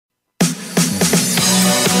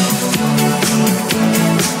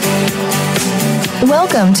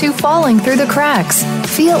Welcome to Falling Through the Cracks.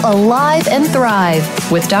 Feel alive and thrive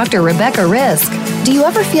with Dr. Rebecca Risk. Do you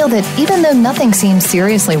ever feel that even though nothing seems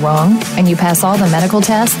seriously wrong and you pass all the medical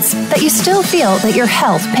tests, that you still feel that your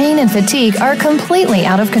health, pain, and fatigue are completely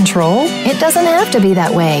out of control? It doesn't have to be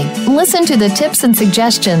that way. Listen to the tips and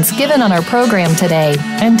suggestions given on our program today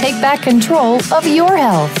and take back control of your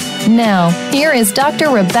health. Now, here is Dr.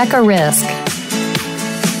 Rebecca Risk.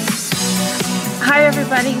 Hi,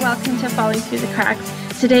 everybody. Welcome to Falling Through the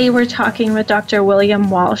Cracks. Today, we're talking with Dr. William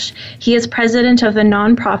Walsh. He is president of the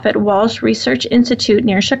nonprofit Walsh Research Institute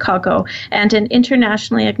near Chicago and an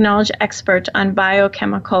internationally acknowledged expert on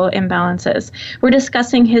biochemical imbalances. We're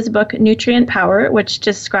discussing his book, Nutrient Power, which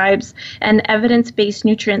describes an evidence-based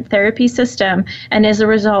nutrient therapy system and is a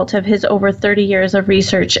result of his over 30 years of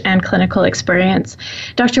research and clinical experience.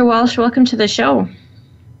 Dr. Walsh, welcome to the show.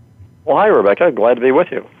 Well, hi, Rebecca. Glad to be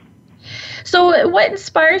with you. So what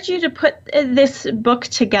inspired you to put this book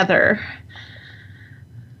together?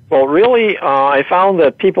 Well, really, I found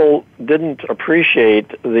that people didn't appreciate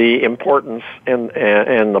the importance and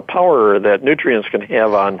the power that nutrients can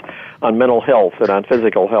have on mental health and on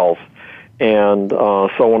physical health. And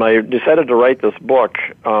so when I decided to write this book,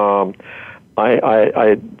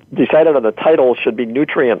 I decided that the title should be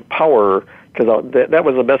Nutrient Power, because that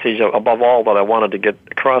was the message above all that I wanted to get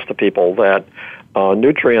across to people, that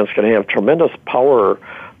nutrients can have tremendous power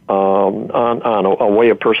on a way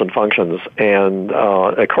a person functions, and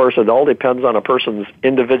of course it all depends on a person's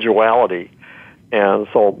individuality, and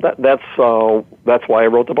so that's why I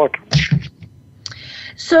wrote the book.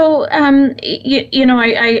 So, I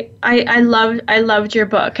loved your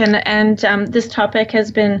book, and this topic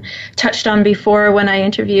has been touched on before when I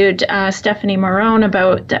interviewed Stephanie Morone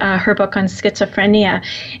about her book on schizophrenia,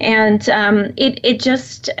 and it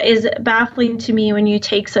just is baffling to me when you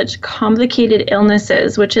take such complicated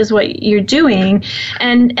illnesses, which is what you're doing,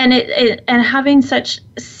 and having such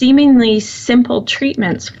seemingly simple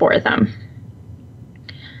treatments for them.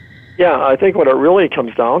 Yeah, I think what it really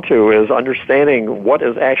comes down to is understanding what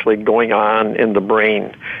is actually going on in the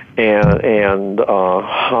brain and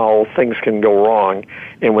how things can go wrong.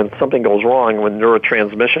 And when something goes wrong, when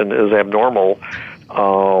neurotransmission is abnormal,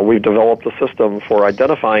 we've developed a system for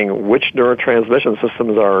identifying which neurotransmission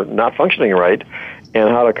systems are not functioning right and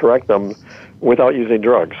how to correct them without using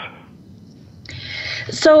drugs.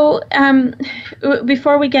 So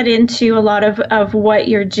before we get into a lot of what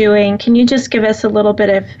you're doing, can you just give us a little bit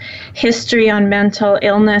of history on mental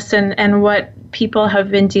illness and what people have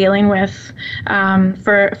been dealing with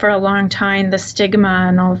for a long time, the stigma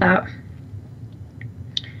and all that?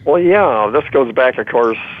 Well, yeah, this goes back, of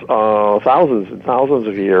course, thousands and thousands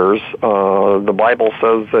of years. The Bible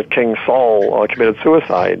says that King Saul committed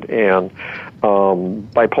suicide, and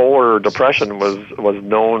bipolar depression was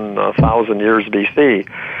known 1,000 years BC,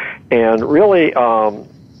 and really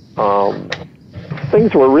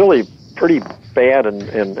things were really pretty bad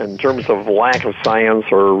in terms of lack of science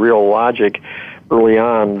or real logic early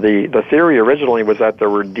on. The theory originally was that there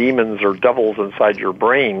were demons or devils inside your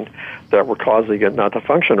brain that were causing it not to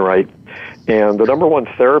function right, and the number one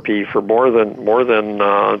therapy for more than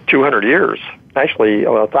 200 years, actually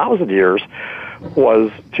 1,000 years,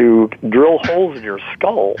 was to drill holes in your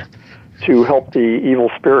skull to help the evil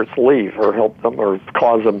spirits leave, or help them, or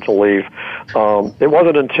cause them to leave. It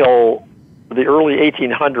wasn't until the early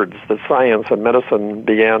 1800s that science and medicine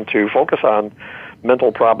began to focus on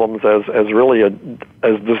mental problems as really as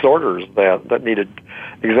disorders that needed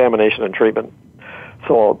examination and treatment.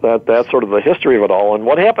 So that's sort of the history of it all. And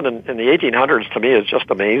what happened in the 1800s to me is just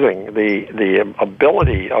amazing. The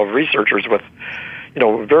ability of researchers with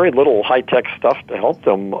very little high-tech stuff to help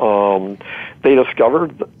them. They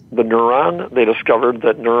discovered the neuron. They discovered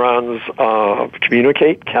that neurons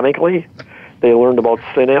communicate chemically. They learned about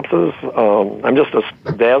synapses. I'm just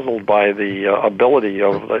dazzled by the ability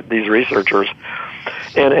of these researchers.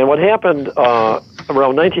 And what happened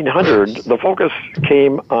around 1900, the focus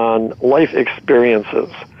came on life experiences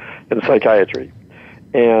in psychiatry.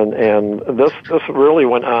 And this really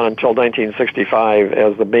went on until 1965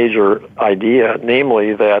 as the major idea,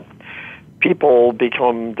 namely that people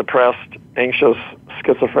become depressed, anxious,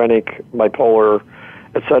 schizophrenic, bipolar,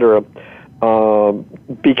 etc.,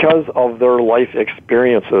 because of their life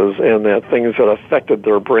experiences and the things that affected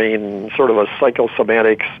their brain, sort of a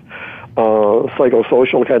psychosomatics,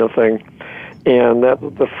 psychosocial kind of thing. And that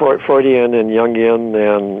the Freudian and Jungian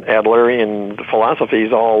and Adlerian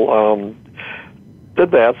philosophies all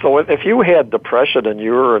did that. So if you had depression and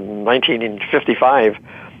you were in 1955,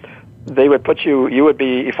 they would put you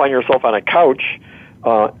find yourself on a couch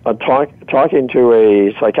talking to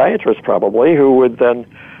a psychiatrist probably, who would then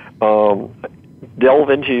delve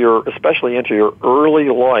especially into your early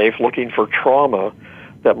life, looking for trauma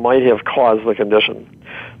that might have caused the condition.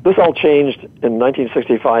 This all changed in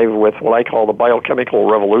 1965 with what I call the biochemical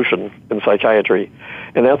revolution in psychiatry,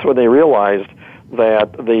 and that's when they realized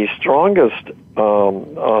that the strongest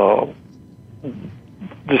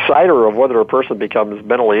decider of whether a person becomes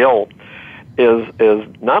mentally ill is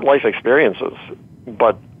not life experiences,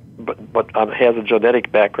 but has a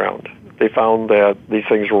genetic background. They found that these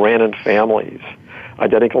things ran in families.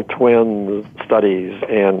 Identical twin studies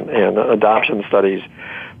and adoption studies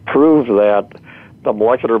proved that the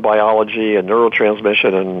molecular biology and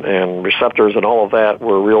neurotransmission and receptors and all of that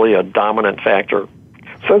were really a dominant factor.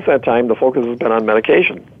 Since that time, the focus has been on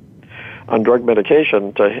medication, on drug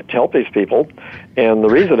medication to help these people, and the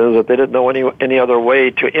reason is that they didn't know any other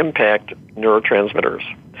way to impact neurotransmitters.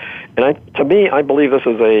 And to me, I believe this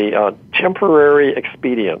is a temporary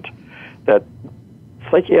expedient, that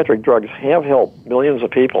psychiatric drugs have helped millions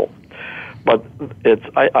of people, but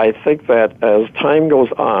I think that as time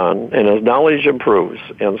goes on and as knowledge improves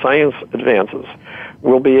and science advances,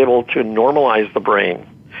 we'll be able to normalize the brain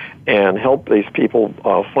and help these people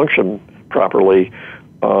function properly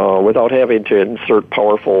without having to insert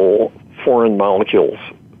powerful foreign molecules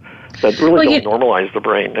that really don't normalize the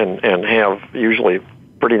brain and have usually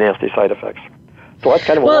pretty nasty side effects. So that's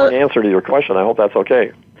kind of a long answer to your question. I hope that's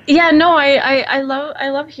okay. Yeah, no, I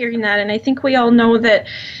love hearing that, and I think we all know that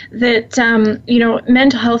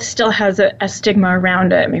mental health still has a stigma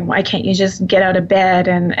around it. I mean, why can't you just get out of bed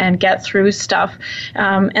and get through stuff?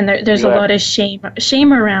 And there's a lot of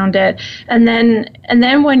shame around it. And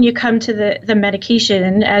then when you come to the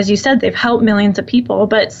medication, as you said, they've helped millions of people,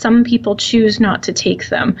 but some people choose not to take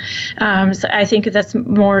them. So I think that's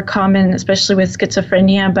more common, especially with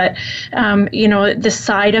schizophrenia. But the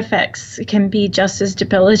side effects can be just as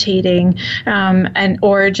debilitating.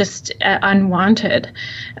 Or just unwanted,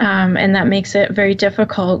 and that makes it very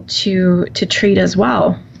difficult to treat as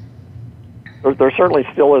well. There certainly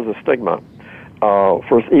still is a stigma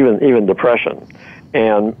for even depression,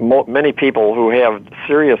 and many people who have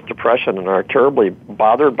serious depression and are terribly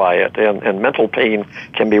bothered by it, and mental pain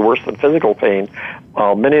can be worse than physical pain.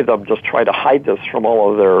 Many of them just try to hide this from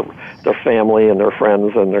all of their family and their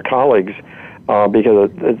friends and their colleagues because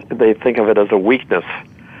they think of it as a weakness.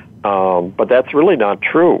 But that's really not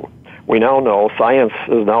true. We now know, science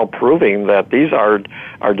is now proving that these are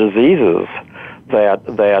diseases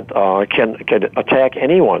that can attack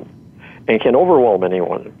anyone and can overwhelm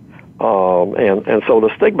anyone. And so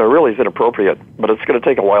the stigma really is inappropriate, but it's going to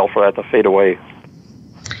take a while for that to fade away.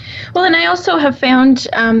 Well, and I also have found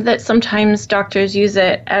that sometimes doctors use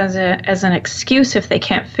it as an excuse if they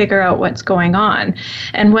can't figure out what's going on,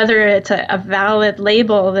 and whether it's a valid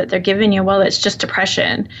label that they're giving you, well, it's just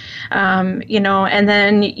depression, and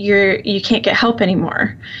then you can't get help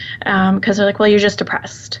anymore because they're like, well, you're just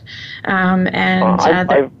depressed.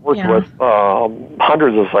 I've worked with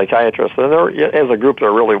hundreds of psychiatrists, and as a group,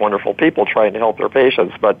 they're really wonderful people trying to help their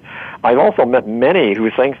patients. But I've also met many who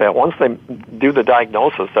think that once they do the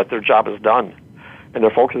diagnosis, that their job is done, and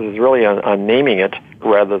their focus is really on naming it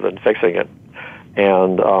rather than fixing it.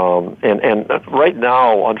 And right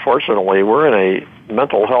now, unfortunately, we're in a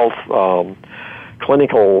mental health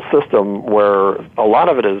clinical system where a lot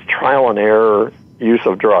of it is trial and error use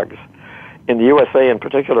of drugs. In the USA in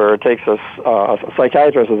particular, it takes us, a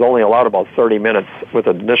psychiatrist is only allowed about 30 minutes with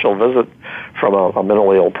an initial visit from a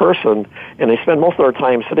mentally ill person, and they spend most of their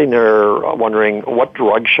time sitting there wondering, what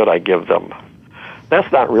drug should I give them?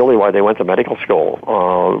 That's not really why they went to medical school.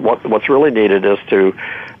 What's really needed is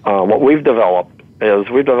what we've developed is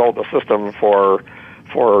a system for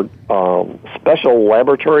special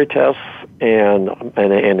laboratory tests and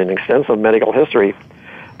an extensive medical history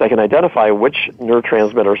that can identify which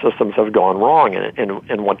neurotransmitter systems have gone wrong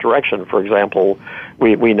in what direction. For example,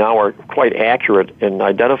 we now are quite accurate in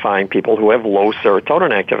identifying people who have low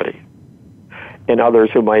serotonin activity and others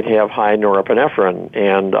who might have high norepinephrine.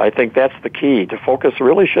 And I think that's the key. To focus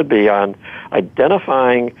really should be on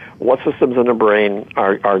identifying what systems in the brain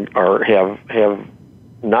have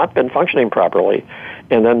not been functioning properly,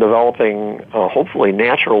 and then developing hopefully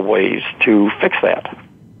natural ways to fix that.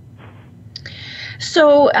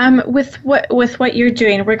 So with what you're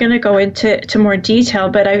doing, we're going to go into more detail,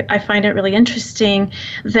 but I find it really interesting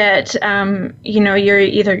that you're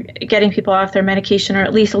either getting people off their medication or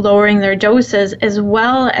at least lowering their doses, as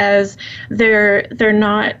well as they're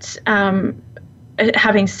not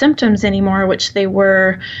having symptoms anymore, which they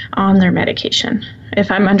were on their medication,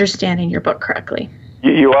 if I'm understanding your book correctly.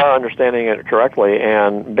 You are understanding it correctly,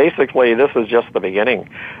 and basically this is just the beginning.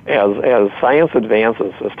 As science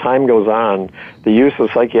advances, as time goes on, the use of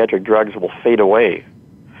psychiatric drugs will fade away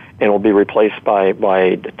and will be replaced by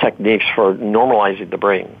techniques for normalizing the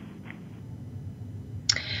brain.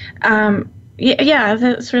 Yeah,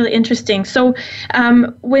 that's really interesting. So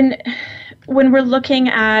when we're looking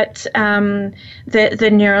at the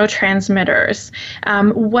neurotransmitters,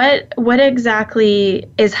 what exactly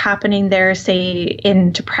is happening there, say,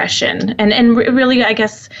 in depression? And really, I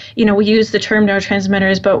guess, we use the term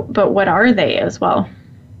neurotransmitters, but what are they as well?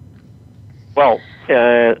 Well,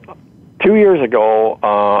 2 years ago,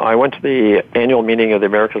 I went to the annual meeting of the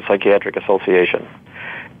American Psychiatric Association.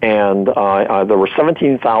 And there were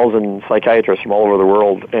 17,000 psychiatrists from all over the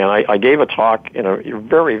world, and I gave a talk in a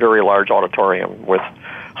very, very large auditorium with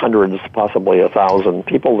hundreds, possibly 1,000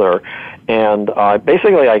 people there. And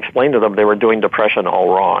basically I explained to them they were doing depression all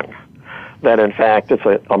wrong. That, in fact, it's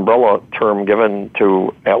an umbrella term given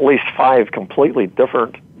to at least 5 completely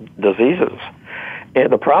different diseases.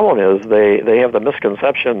 And the problem is they have the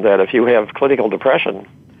misconception that if you have clinical depression,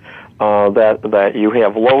 that you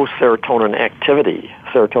have low serotonin activity.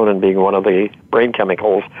 Serotonin being one of the brain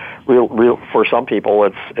chemicals. Real for some people,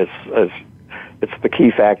 it's the key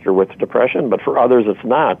factor with depression, but for others, it's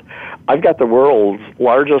not. I've got the world's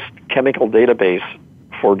largest chemical database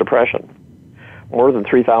for depression, more than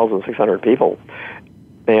 3,600 people,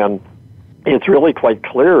 and it's really quite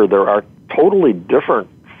clear there are totally different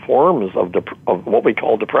forms of what we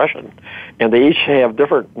call depression, and they each have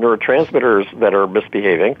different neurotransmitters that are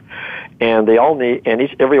misbehaving, and they all need, and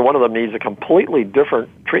every one of them needs a completely different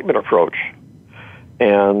treatment approach.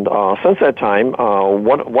 And since that time,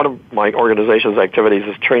 one of my organization's activities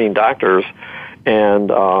is training doctors, and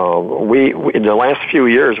we in the last few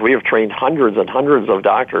years we have trained hundreds and hundreds of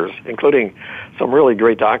doctors, including some really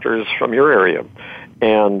great doctors from your area,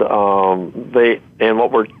 and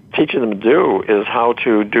what we're teaching them to do is how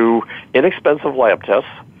to do inexpensive lab tests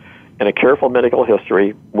and a careful medical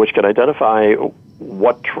history, which can identify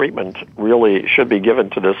what treatment really should be given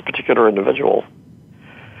to this particular individual.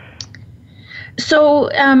 So,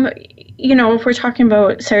 if we're talking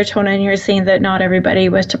about serotonin, you're saying that not everybody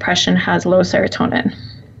with depression has low serotonin.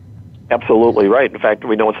 Absolutely right. In fact,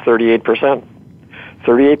 we know it's 38%.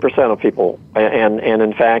 38% of people, and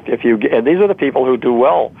in fact, and these are the people who do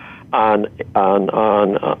well on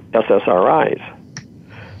SSRIs,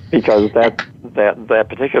 because that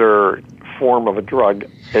particular form of a drug,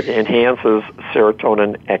 it enhances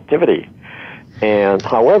serotonin activity. And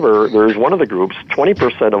however, there's one of the groups,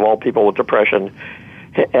 20% of all people with depression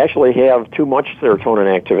actually have too much serotonin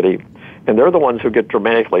activity, and they're the ones who get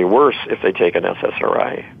dramatically worse if they take an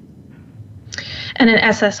SSRI. And an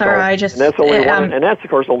SSRI and that's of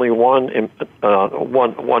course only one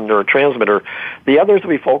neurotransmitter. The others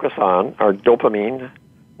we focus on are dopamine,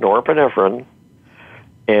 norepinephrine,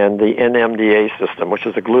 and the NMDA system, which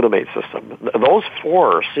is the glutamate system. Those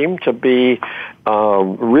 4 seem to be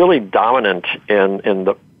really dominant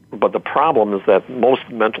but the problem is that most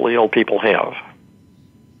mentally ill people have.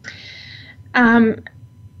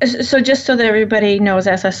 So just so that everybody knows,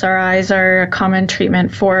 SSRIs are a common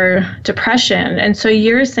treatment for depression. And so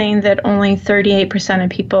you're saying that only 38% of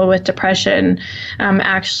people with depression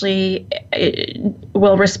actually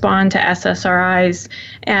will respond to SSRIs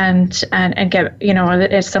and get,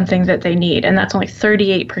 it's something that they need. And that's only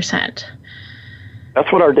 38%.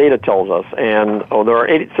 That's what our data tells us. And there are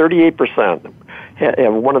 38%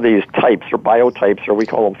 have one of these types or biotypes, or we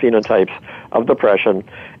call them phenotypes, of depression.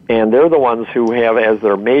 And they're the ones who have as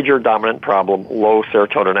their major dominant problem low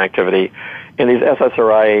serotonin activity, and these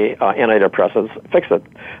SSRI antidepressants fix it.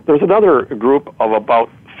 There's another group of about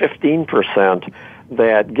 15%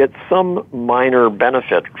 that get some minor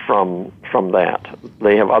benefit from that.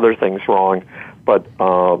 They have other things wrong, but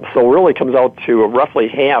so really comes out to roughly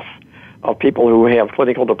half of people who have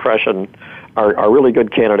clinical depression are really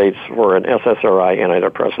good candidates for an SSRI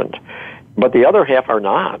antidepressant. But the other half are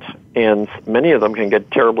not, and many of them can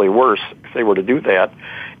get terribly worse if they were to do that.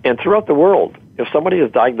 And throughout the world, if somebody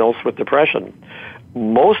is diagnosed with depression,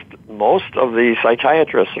 most of the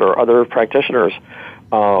psychiatrists or other practitioners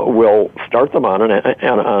will start them on an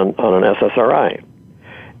SSRI.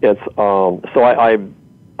 It's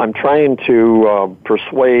I'm trying to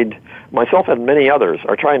persuade myself, and many others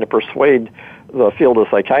are trying to persuade the field of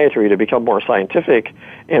psychiatry to become more scientific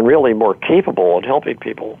and really more capable in helping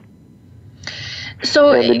people.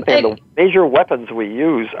 So, and the major weapons we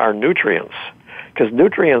use are nutrients, because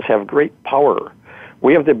nutrients have great power.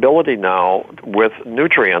 We have the ability now with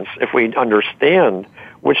nutrients, if we understand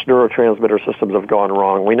which neurotransmitter systems have gone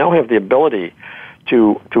wrong, we now have the ability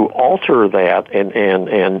to alter that and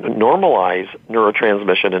normalize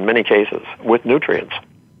neurotransmission in many cases with nutrients.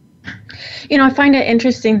 I find it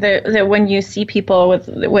interesting that when you see people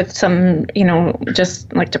with some,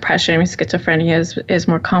 just like depression, schizophrenia is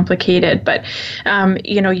more complicated, but,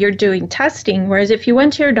 you're doing testing, whereas if you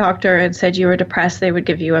went to your doctor and said you were depressed, they would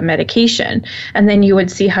give you a medication, and then you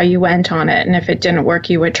would see how you went on it, and if it didn't work,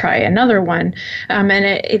 you would try another one.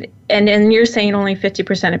 And you're saying only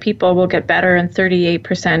 50% of people will get better, and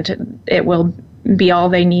 38% it will be all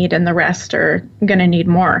they need, and the rest are going to need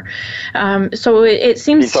more. So it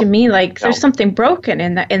seems to me like there's something broken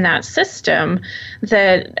in that system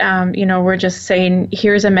that, we're just saying,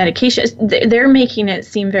 here's a medication. They're making it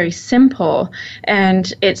seem very simple.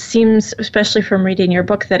 And it seems, especially from reading your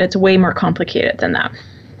book, that it's way more complicated than that.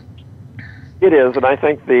 It is, and I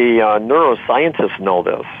think the neuroscientists know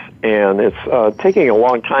this. And it's taking a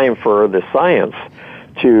long time for the science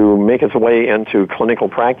to make its way into clinical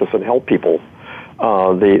practice and help people.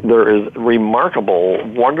 There is remarkable,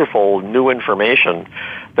 wonderful new information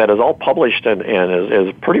that is all published and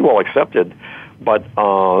is pretty well accepted, but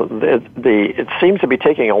it seems to be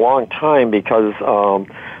taking a long time because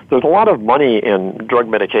there's a lot of money in drug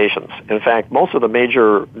medications. In fact, most of the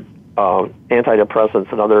major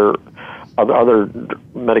antidepressants and other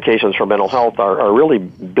medications for mental health are really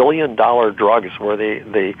billion-dollar drugs where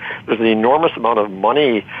there's an enormous amount of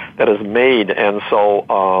money that is made, and so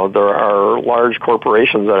there are large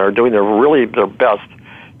corporations that are doing their best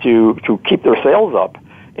to keep their sales up.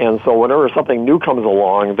 And so whenever something new comes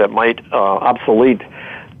along that might obsolete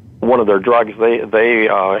one of their drugs, they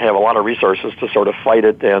have a lot of resources to sort of fight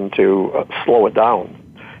it and to slow it down.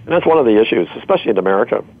 And that's one of the issues, especially in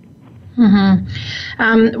America.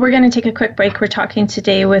 Mm-hmm. We're going to take a quick break. We're talking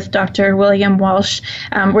today with Dr. William Walsh.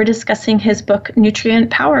 We're discussing his book,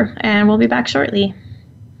 Nutrient Power, and we'll be back shortly.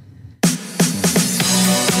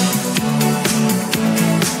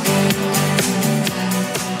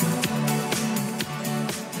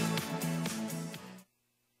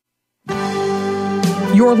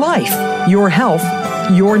 Your life, your health,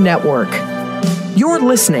 your network. You're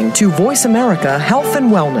listening to Voice America Health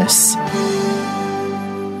and Wellness.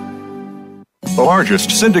 The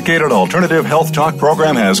largest syndicated alternative health talk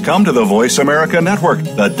program has come to the Voice America Network.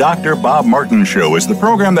 The Dr. Bob Martin Show is the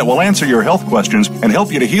program that will answer your health questions and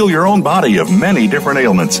help you to heal your own body of many different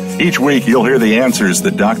ailments. Each week, you'll hear the answers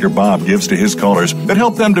that Dr. Bob gives to his callers that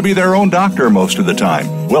help them to be their own doctor most of the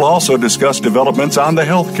time. We'll also discuss developments on the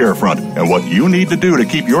healthcare front and what you need to do to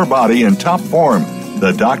keep your body in top form.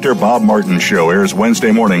 The Dr. Bob Martin Show airs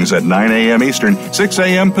Wednesday mornings at 9 a.m. Eastern, 6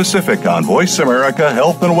 a.m. Pacific on Voice America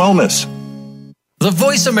Health and Wellness. The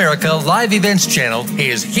Voice America Live Events channel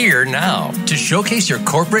is here now to showcase your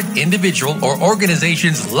corporate, individual, or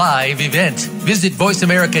organization's live event. Visit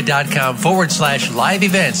voiceamerica.com/live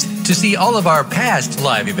events to see all of our past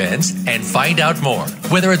live events and find out more.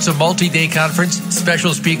 Whether it's a multi-day conference,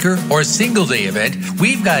 special speaker, or single-day event,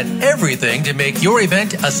 we've got everything to make your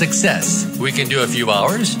event a success. We can do a few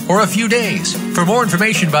hours or a few days. For more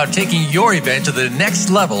information about taking your event to the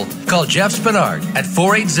next level, call Jeff Spinard at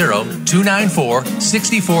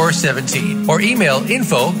 480-294-6417 or email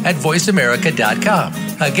info@voiceamerica.com.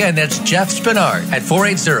 Again, that's Jeff Spinard at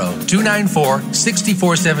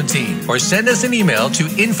 480-294-6417 or send us an email to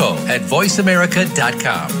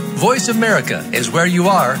info@voiceamerica.com. Voice America is where you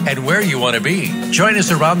are and where you want to be. Join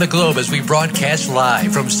us around the globe as we broadcast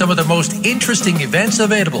live from some of the most interesting events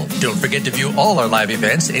available. Don't forget to view all our live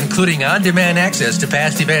events, including on-demand access to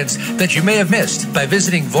past events that you may have missed by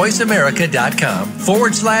visiting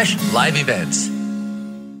voiceamerica.com/live events.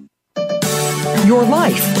 Your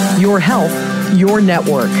life, your health, your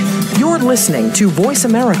network. You're listening to Voice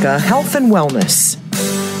America Health and Wellness.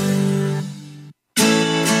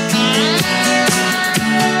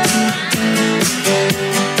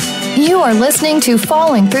 You are listening to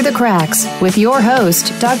Falling Through the Cracks with your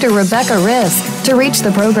host, Dr. Rebecca Risk. To reach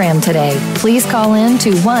the program today, please call in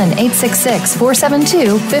to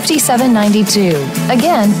 1-866-472-5792.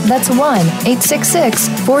 Again, that's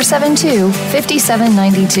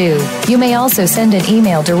 1-866-472-5792. You may also send an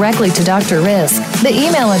email directly to Dr. Risk. The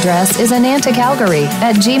email address is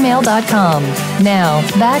anantacalgary@gmail.com. Now,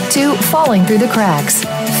 back to Falling Through the Cracks.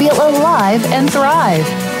 Feel alive and thrive.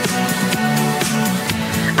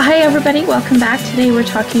 Hi, everybody. Welcome back. Today we're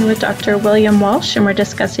talking with Dr. William Walsh, and we're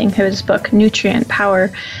discussing his book, Nutrient Power.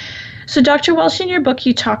 So, Dr. Walsh, in your book,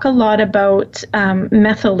 you talk a lot about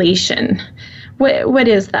methylation. What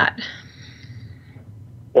is that?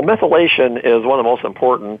 Well, methylation is one of the most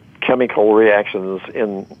important chemical reactions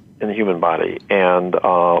in the human body. And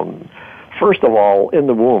first of all, in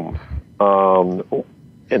the womb,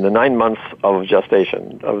 in the 9 months of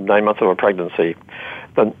gestation, of 9 months of a pregnancy,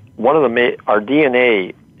 then our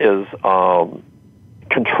DNA is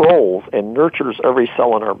controls and nurtures every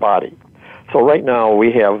cell in our body. So right now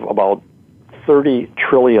we have about 30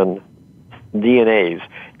 trillion DNAs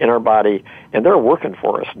in our body, and they're working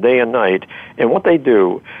for us day and night. And what they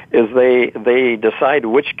do is they decide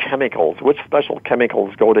which special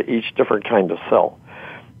chemicals go to each different kind of cell.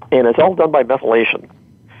 And it's all done by methylation.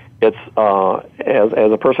 It's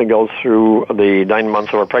as a person goes through the 9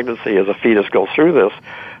 months of a pregnancy, as a fetus goes through this,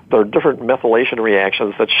 there are different methylation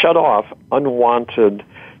reactions that shut off unwanted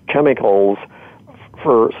chemicals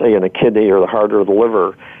for, say, in the kidney or the heart or the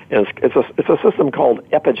liver. And it's a system called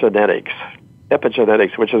epigenetics,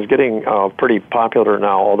 which is getting pretty popular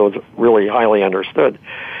now, although it's really highly understood.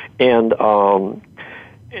 And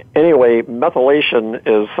anyway, methylation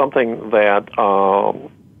is something that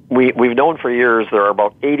we've known for years. There are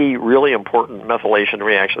about 80 really important methylation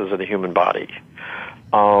reactions in the human body.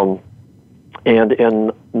 And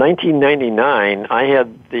in 1999, I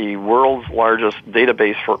had the world's largest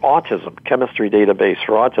database for autism, chemistry database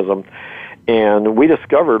for autism, and we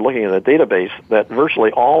discovered, looking at the database, that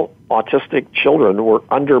virtually all autistic children were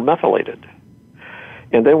undermethylated.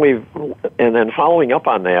 And then following up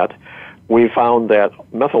on that, we found that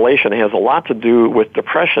methylation has a lot to do with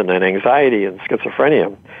depression and anxiety and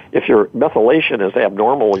schizophrenia. If your methylation is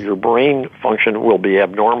abnormal, your brain function will be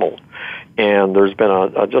abnormal. And there's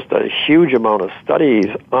been just a huge amount of studies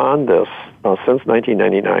on this since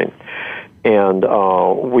 1999. And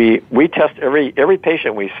we test every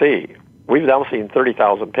patient we see. We've now seen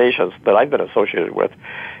 30,000 patients that I've been associated with.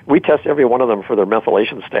 We test every one of them for their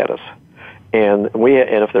methylation status. And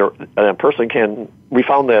if a person we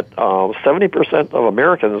found that 70% of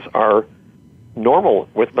Americans are normal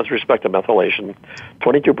with respect to methylation,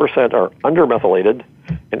 22% are undermethylated,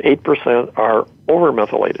 and 8% are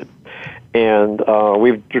overmethylated. And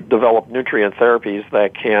we've developed nutrient therapies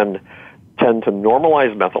that can tend to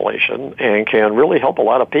normalize methylation and can really help a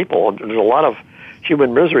lot of people. There's a lot of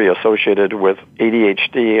human misery associated with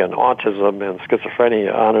ADHD and autism and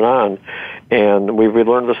schizophrenia, on. And we've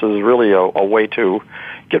learned this is really a way to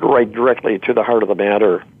get right directly to the heart of the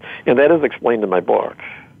matter. And that is explained in my book.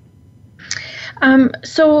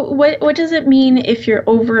 So what does it mean if you're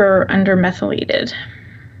over or undermethylated?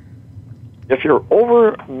 If you're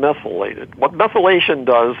over-methylated, what methylation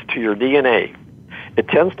does to your DNA, it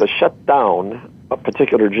tends to shut down a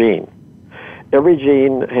particular gene. Every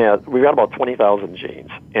gene we've got about 20,000 genes,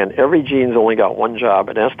 and every gene's only got one job,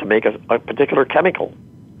 and that's to make a particular chemical.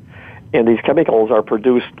 And these chemicals are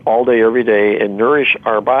produced all day, every day, and nourish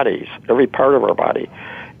our bodies, every part of our body.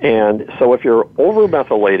 And so if you're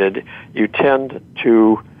over-methylated, you tend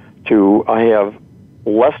to have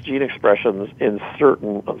less gene expressions in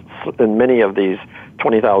many of these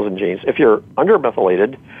 20,000 genes. If you're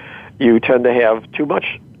undermethylated, you tend to have too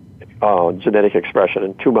much genetic expression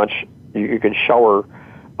and too much. You can shower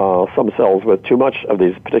some cells with too much of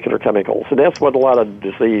these particular chemicals. So that's what a lot of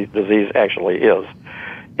disease actually is.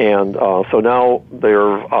 And so now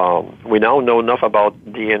we now know enough about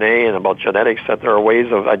DNA and about genetics that there are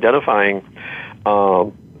ways of identifying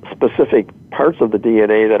specific parts of the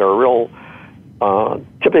DNA that are real.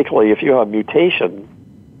 Typically, if you have a mutation,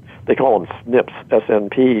 they call them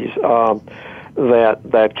SNPs, SNPs,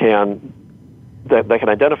 that can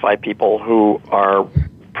identify people who are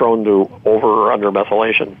prone to over or under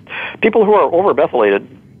methylation. People who are over methylated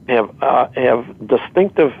have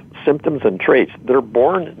distinctive symptoms and traits. They're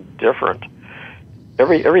born different.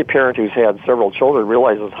 Every parent who's had several children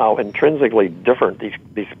realizes how intrinsically different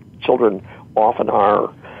these children often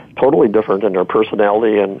are. Totally different in their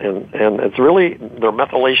personality, and it's really their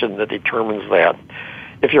methylation that determines that.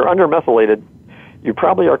 If you're undermethylated, you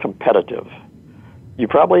probably are competitive. You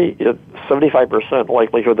probably 75%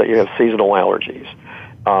 likelihood that you have seasonal allergies.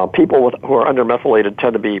 People who are undermethylated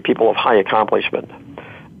tend to be people of high accomplishment.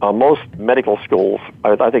 Most medical schools,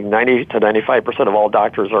 I think 90 to 95% of all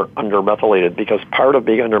doctors are undermethylated, because part of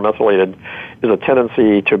being undermethylated is a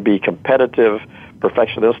tendency to be competitive,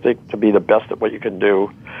 perfectionistic, to be the best at what you can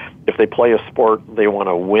do. If they play a sport, they want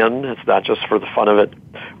to win. It's not just for the fun of it.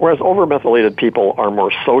 Whereas overmethylated people are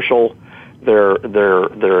more social.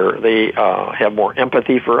 They have more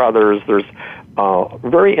empathy for others. There's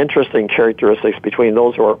very interesting characteristics between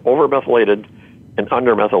those who are overmethylated and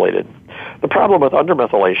undermethylated. The problem with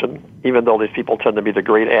undermethylation, even though these people tend to be the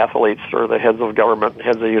great athletes or the heads of government,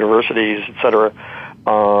 heads of universities, etc.,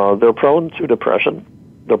 they're prone to depression.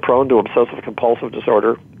 They're prone to obsessive compulsive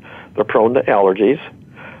disorder. They're prone to allergies.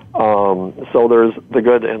 So there's the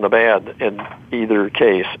good and the bad in either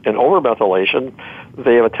case. In overmethylation,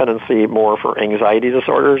 they have a tendency more for anxiety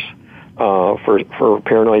disorders, for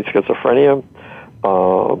paranoid schizophrenia,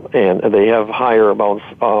 and they have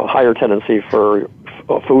higher tendency for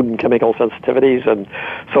food and chemical sensitivities. And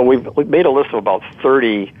so we've made a list of about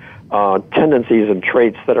 30 tendencies and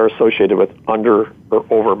traits that are associated with under or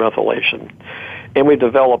overmethylation. And we've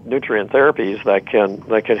developed nutrient therapies that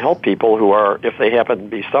can help people who are, if they happen to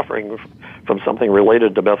be suffering from something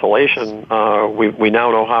related to methylation, we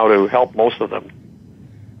now know how to help most of them.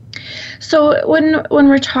 So when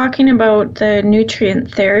we're talking about the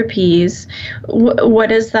nutrient therapies, what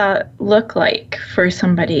does that look like for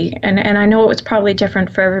somebody? And I know it's probably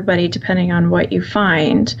different for everybody depending on what you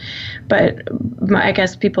find, but I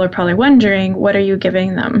guess people are probably wondering, what are you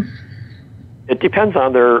giving them? It depends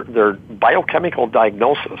on their biochemical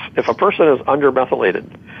diagnosis. If a person is undermethylated,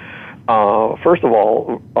 first of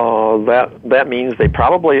all, that means they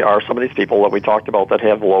probably are some of these people that we talked about that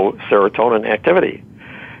have low serotonin activity.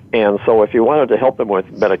 And so if you wanted to help them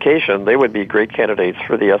with medication, they would be great candidates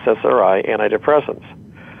for the SSRI antidepressants.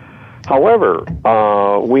 However,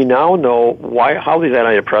 we now know how these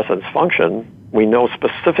antidepressants function. We know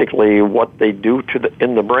specifically what they do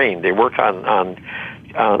in the brain. They work on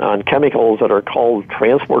chemicals that are called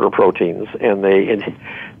transporter proteins, and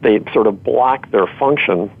they sort of block their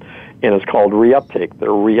function, and it's called reuptake. They're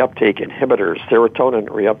reuptake inhibitors, serotonin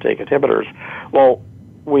reuptake inhibitors. Well,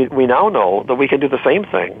 we now know that we can do the same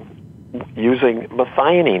thing using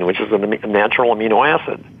methionine, which is a natural amino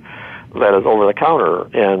acid that is over the counter,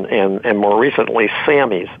 and more recently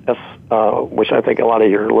SAMEs, which I think a lot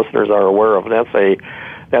of your listeners are aware of. That's a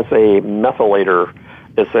methylator.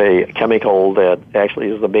 It's a chemical that actually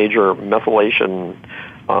is the major methylation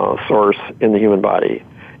source in the human body.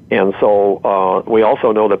 And so we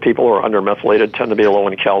also know that people who are undermethylated tend to be low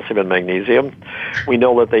in calcium and magnesium. We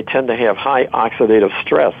know that they tend to have high oxidative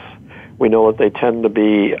stress. We know that they tend to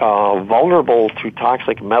be vulnerable to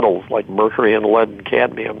toxic metals like mercury and lead and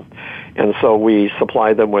cadmium. And so we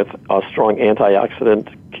supply them with a strong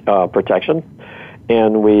antioxidant protection,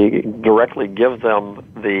 and we directly give them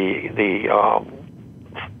the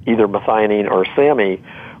either methionine or SAMe,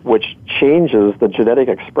 which changes the genetic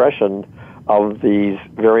expression of these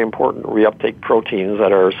very important reuptake proteins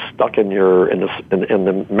that are stuck in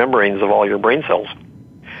the membranes of all your brain cells.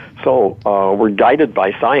 So we're guided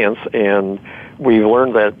by science, and we've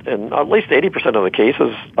learned that in at least 80% of the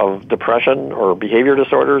cases of depression or behavior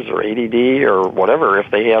disorders or ADD or whatever, if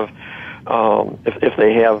they have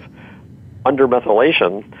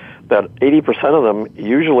undermethylation, that 80% of them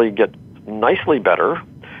usually get nicely better,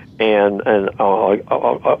 and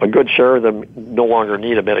a good share of them no longer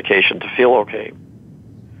need a medication to feel okay.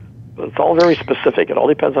 But it's all very specific. It all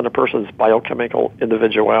depends on a person's biochemical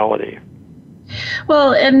individuality.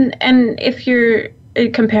 Well, and if you're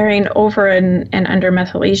comparing over and under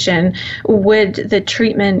methylation, would the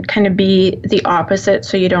treatment kind of be the opposite,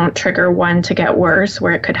 so you don't trigger one to get worse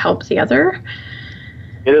where it could help the other?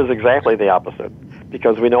 It is exactly the opposite,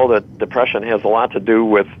 because we know that depression has a lot to do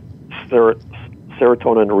with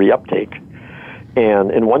serotonin reuptake.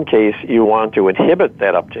 And in one case, you want to inhibit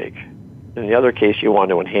that uptake. In the other case, you want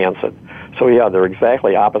to enhance it. So yeah, they're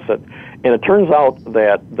exactly opposite. And it turns out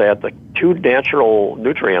that the two natural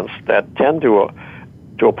nutrients that tend to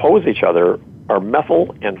oppose each other are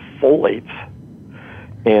methyl and folates.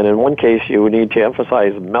 And in one case, you need to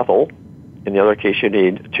emphasize methyl. In the other case, you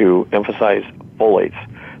need to emphasize folates.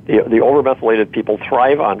 The overmethylated people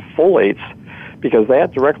thrive on folates because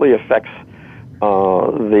that directly affects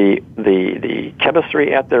the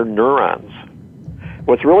chemistry at their neurons.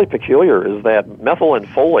 What's really peculiar is that methyl and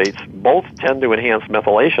folates both tend to enhance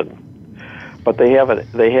methylation, but they have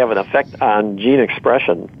an effect on gene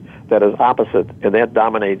expression that is opposite, and that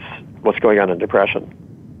dominates what's going on in depression.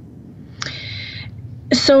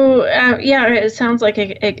 So, it sounds like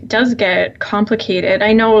it does get complicated.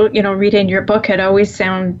 I know, reading your book, it always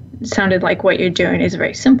sounded like what you're doing is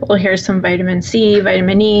very simple. Here's some vitamin C,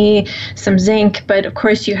 vitamin E, some zinc, but of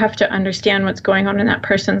course you have to understand what's going on in that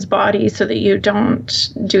person's body so that you don't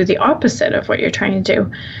do the opposite of what you're trying to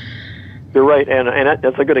do. You're right, and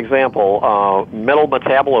that's a good example. Metal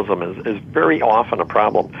metabolism is very often a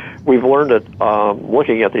problem. We've learned it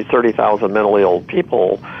looking at these 30,000 mentally ill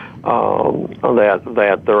people,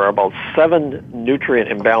 that there are about 7 nutrient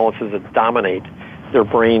imbalances that dominate their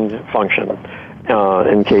brain function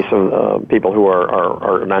in case of people who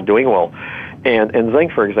are not doing well. And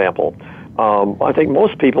zinc, for example, I think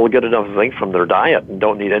most people get enough zinc from their diet and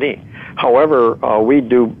don't need any. However, we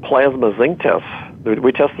do plasma zinc tests.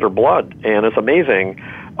 We test their blood, and it's amazing.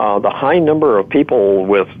 the high number of people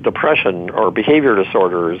with depression or behavior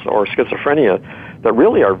disorders or schizophrenia that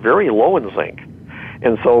really are very low in zinc.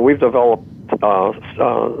 And so we've developed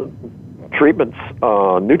treatments,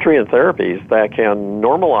 nutrient therapies that can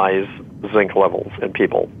normalize zinc levels in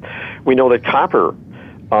people. We know that copper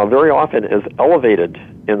very often is elevated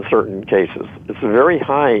in certain cases. It's very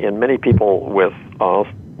high in many people with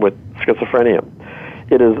schizophrenia.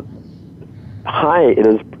 It is high.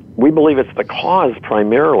 We believe it's the cause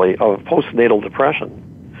primarily of postnatal depression.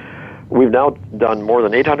 We've now done more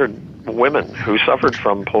than 800 women who suffered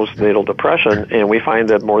from postnatal depression, and we find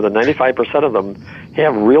that more than 95% of them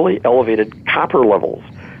have really elevated copper levels.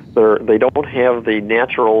 They don't have the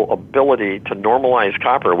natural ability to normalize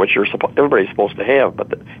copper, which everybody's supposed to have,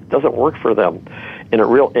 but it doesn't work for them. And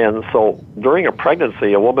so during a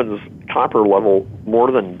pregnancy, a woman's copper level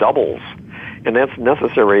more than doubles, and that's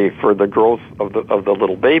necessary for the growth of the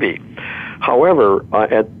little baby. However,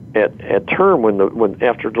 at term, when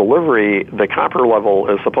after delivery, the copper level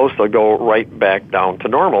is supposed to go right back down to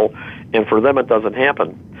normal, and for them it doesn't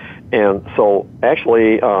happen. And so,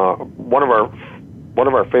 actually, one of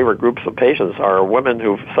our favorite groups of patients are women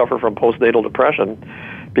who suffer from postnatal depression,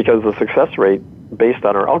 because the success rate based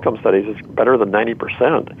on our outcome studies is better than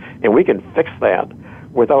 90%, and we can fix that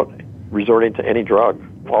without resorting to any drug.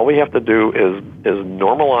 All we have to do is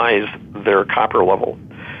normalize their copper level,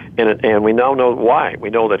 and we now know why. We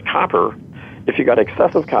know that copper, if you got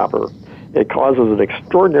excessive copper, it causes an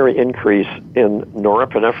extraordinary increase in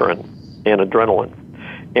norepinephrine and adrenaline,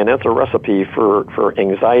 and that's a recipe for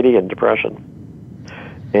anxiety and depression.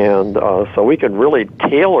 And so we can really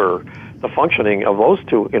tailor the functioning of those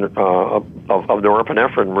two of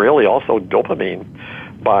norepinephrine, really also dopamine,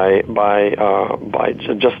 by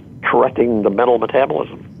just correcting the mental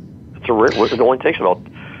metabolism. It only takes about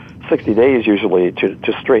 60 days usually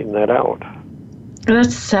to straighten that out.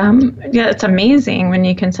 That's it's amazing when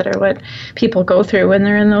you consider what people go through when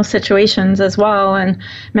they're in those situations as well, and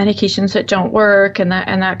medications that don't work, and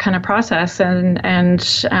that kind of process, and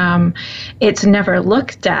it's never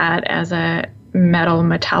looked at as a metal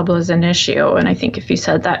metabolism issue. And I think if you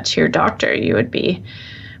said that to your doctor, you would be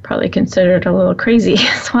probably considered a little crazy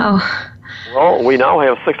as well. Well, we now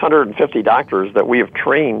have 650 doctors that we have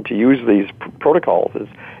trained to use these protocols.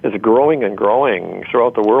 It's growing and growing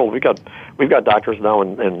throughout the world. We've got doctors now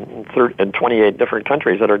in 28 different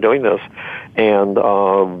countries that are doing this, and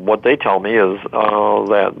what they tell me is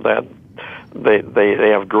that they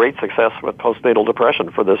have great success with postnatal depression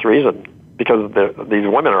for this reason, because these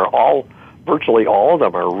women are virtually all of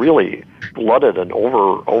them are really flooded and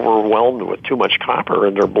overwhelmed with too much copper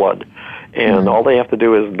in their blood, and all they have to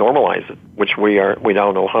do is normalize it, which we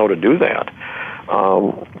now know how to do that.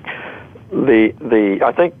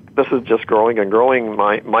 I think this is just growing and growing.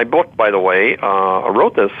 My book, by the way, I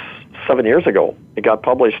wrote this 7 years ago. It got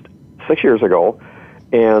published 6 years ago,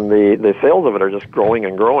 and the sales of it are just growing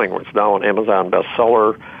and growing. It's now an Amazon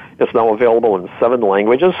bestseller. It's now available in 7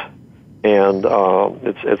 languages, and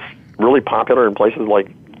it's really popular in places like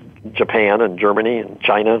Japan and Germany and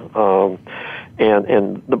China.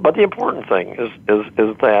 But the important thing is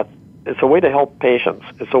that it's a way to help patients.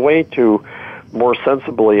 It's a way to more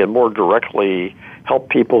sensibly and more directly help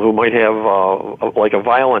people who might have like a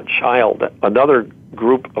violent child. Another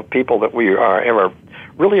group of people that we have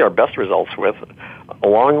really our best results with,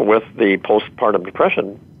 along with the postpartum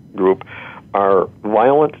depression group, are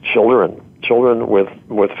violent children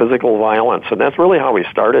with physical violence. And that's really how we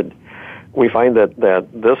started. We find that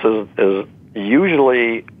this is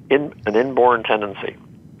usually an inborn tendency.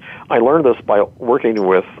 I learned this by working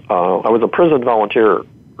with, I was a prison volunteer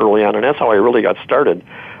early on, and that's how I really got started,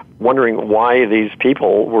 wondering why these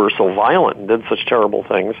people were so violent and did such terrible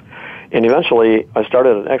things. And eventually I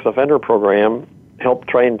started an ex-offender program,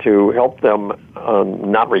 trying to help them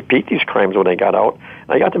not repeat these crimes when they got out.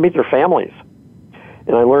 And I got to meet their families.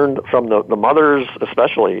 And I learned from the mothers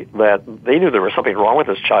especially that they knew there was something wrong with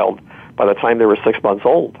this child by the time they were 6 months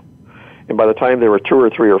old. And by the time they were 2 or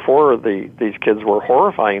 3 or 4, these kids were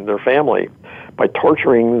horrifying their family by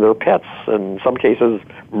torturing their pets, and in some cases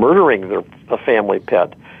murdering the family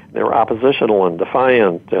pet. They were oppositional and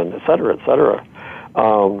defiant, and et cetera, et cetera.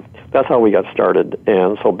 That's how we got started.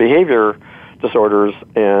 And so behavior disorders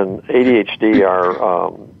and ADHD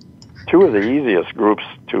are two of the easiest groups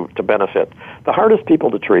to benefit. The hardest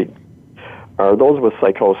people to treat are those with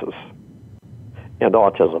psychosis and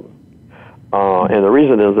autism. And the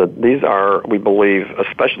reason is that these are, we believe, a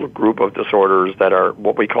special group of disorders that are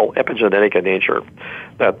what we call epigenetic in nature,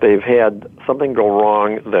 that they've had something go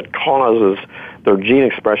wrong that causes their gene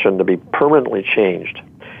expression to be permanently changed.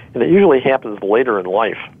 And it usually happens later in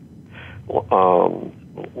life.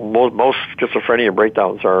 most schizophrenia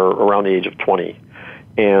breakdowns are around the age of 20.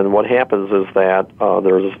 And what happens is that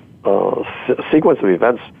there's a sequence of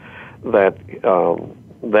events that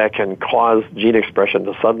can cause gene expression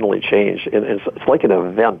to suddenly change. And it's like an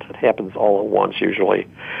event. It happens all at once usually,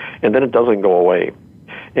 and then it doesn't go away.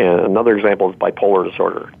 And another example is bipolar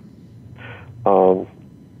disorder.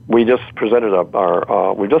 We just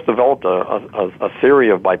we just developed a theory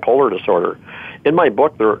of bipolar disorder. In my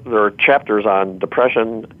book, there are chapters on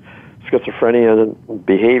depression, schizophrenia,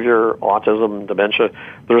 behavior, autism, dementia.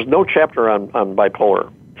 There's no chapter on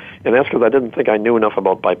bipolar. And that's because I didn't think I knew enough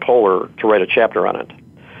about bipolar to write a chapter on it.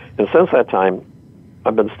 And since that time,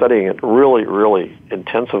 I've been studying it really, really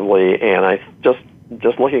intensively, and I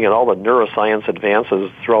just looking at all the neuroscience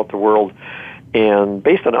advances throughout the world, and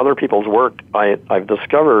based on other people's work, I've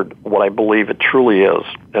discovered what I believe it truly is.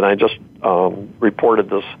 And I just reported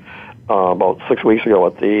this about 6 weeks ago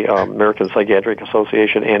at the American Psychiatric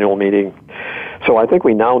Association annual meeting. So I think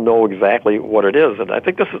we now know exactly what it is, and I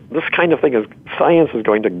think this kind of thing is science is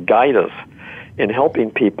going to guide us in helping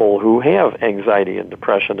people who have anxiety and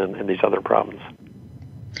depression and these other problems.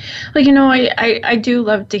 Well, I do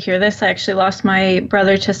love to hear this. I actually lost my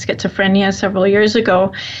brother to schizophrenia several years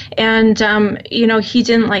ago, and he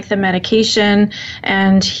didn't like the medication,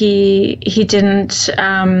 and he didn't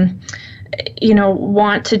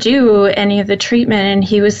want to do any of the treatment, and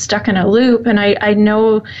he was stuck in a loop. And I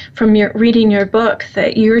know from reading your book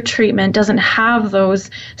that your treatment doesn't have those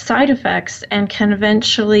side effects and can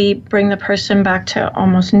eventually bring the person back to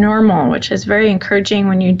almost normal, which is very encouraging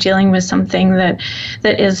when you're dealing with something that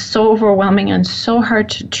is so overwhelming and so hard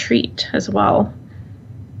to treat as well.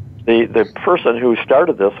 The person who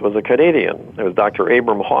started this was a Canadian. It was Dr.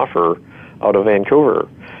 Abram Hoffer out of Vancouver.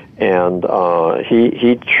 And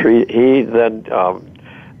he then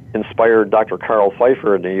inspired Dr. Carl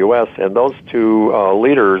Pfeiffer in the U.S., and those two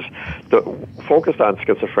leaders focused on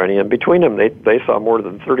schizophrenia. And between them, they saw more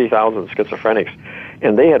than 30,000 schizophrenics,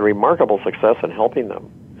 and they had remarkable success in helping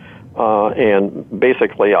them. And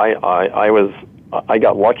basically, I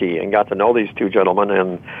got lucky and got to know these two gentlemen,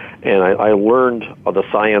 and I learned of the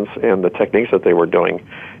science and the techniques that they were doing,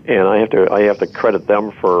 and I have to credit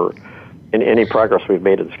them for in any progress we've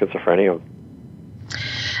made in schizophrenia.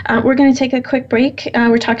 We're going to take a quick break.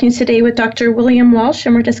 We're talking today with Dr. William Walsh,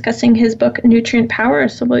 and we're discussing his book, Nutrient Power,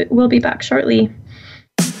 so we'll be back shortly.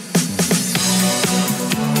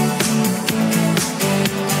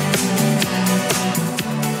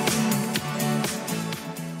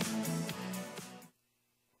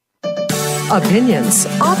 Opinions,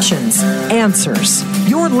 options, answers.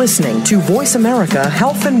 You're listening to Voice America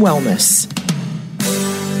Health and Wellness.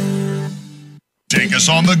 Take us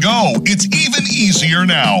on the go. It's even easier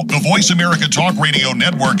now. The Voice America Talk Radio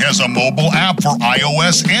Network has a mobile app for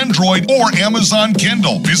iOS, Android, or Amazon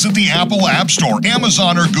Kindle. Visit the Apple App Store,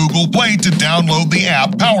 Amazon, or Google Play to download the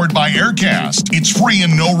app powered by Aircast. It's free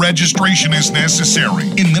and no registration is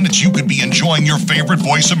necessary. In minutes, you could be enjoying your favorite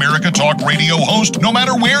Voice America Talk Radio host no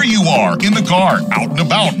matter where you are, in the car, out and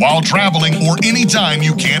about, while traveling, or anytime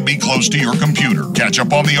you can't be close to your computer. Catch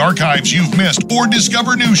up on the archives you've missed or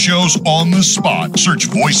discover new shows on the spot. Search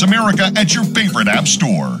Voice America at your favorite app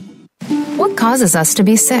store. What causes us to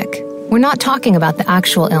be sick? We're not talking about the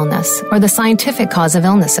actual illness or the scientific cause of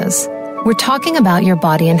illnesses. We're talking about your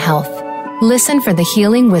body and health. Listen for the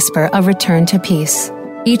healing whisper of return to peace.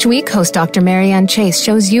 Each week, host Dr. Marianne Chase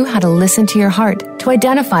shows you how to listen to your heart to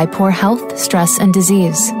identify poor health, stress, and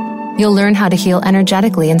disease. You'll learn how to heal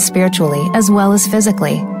energetically and spiritually as well as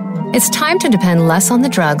physically. It's time to depend less on the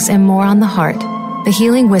drugs and more on the heart. The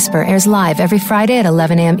Healing Whisper airs live every Friday at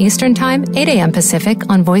 11 a.m. Eastern Time, 8 a.m. Pacific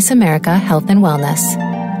on Voice America Health and Wellness.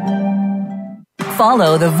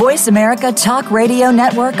 Follow the Voice America Talk Radio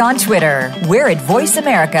Network on Twitter. We're at Voice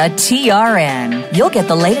America TRN. You'll get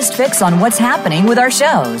the latest fix on what's happening with our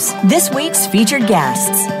shows, this week's featured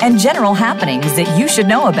guests, and general happenings that you should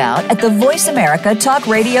know about at the Voice America Talk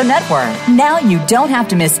Radio Network. Now you don't have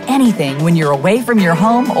to miss anything when you're away from your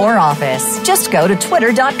home or office. Just go to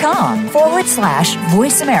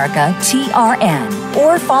twitter.com/Voice America TRN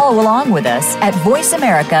or follow along with us at Voice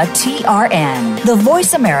America TRN, the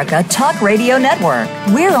Voice America Talk Radio Network.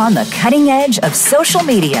 We're on the cutting edge of social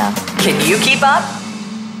media. Can you keep up?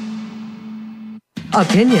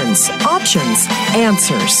 Opinions, options,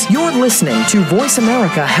 answers. You're listening to Voice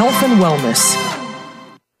America Health and Wellness.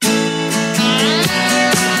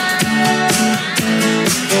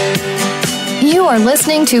 You are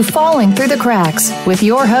listening to Falling Through the Cracks with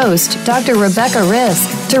your host, Dr. Rebecca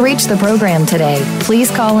Risk. To reach the program today,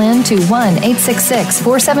 please call in to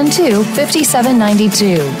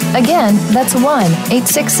 1-866-472-5792. Again, that's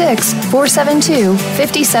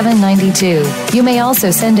 1-866-472-5792. You may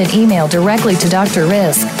also send an email directly to Dr.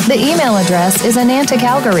 Risk. The email address is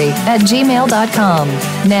anantacalgary@gmail.com.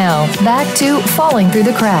 Now, back to Falling Through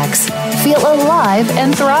the Cracks. Feel alive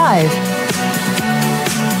and thrive.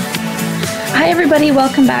 Hi, everybody.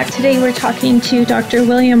 Welcome back. Today we're talking to Dr.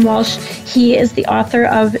 William Walsh. He is the author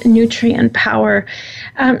of Nutrient Power.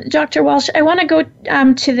 Dr. Walsh, I want to go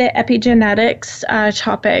to the epigenetics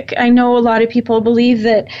topic. I know a lot of people believe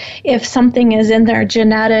that if something is in their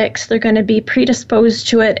genetics, they're going to be predisposed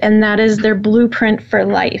to it, and that is their blueprint for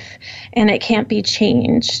life, and it can't be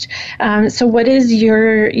changed. So what is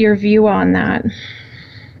your view on that?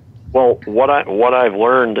 Well, what I've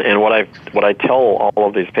learned and what I tell all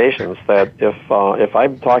of these patients, that if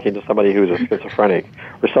I'm talking to somebody who's a schizophrenic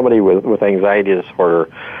or somebody with anxiety disorder,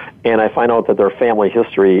 and I find out that their family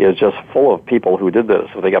history is just full of people who did this,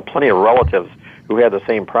 so they got plenty of relatives who had the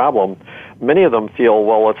same problem, many of them feel,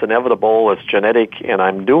 well, it's inevitable, it's genetic, and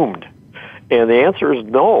I'm doomed. And the answer is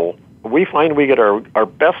no. We find we get our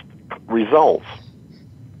best results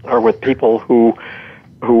are with people who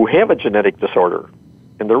have a genetic disorder.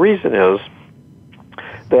 And the reason is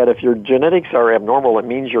that if your genetics are abnormal, it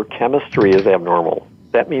means your chemistry is abnormal.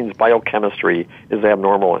 That means biochemistry is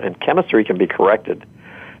abnormal, and chemistry can be corrected.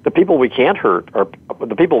 The people we can't hurt, or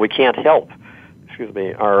the people we can't help,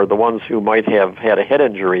 are the ones who might have had a head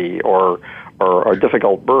injury or a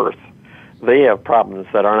difficult birth. They have problems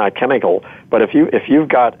that are not chemical. But if you've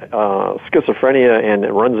got schizophrenia and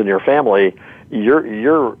it runs in your family,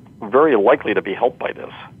 you're very likely to be helped by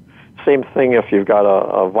this. Same thing if you've got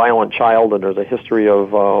a violent child and there's a history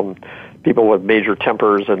of people with major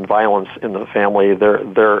tempers and violence in the family. They're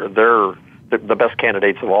the best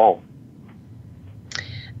candidates of all.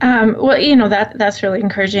 Well, that's really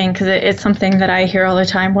encouraging, because it's something that I hear all the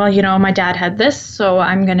time. Well, my dad had this, so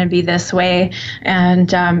I'm going to be this way.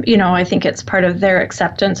 And, I think it's part of their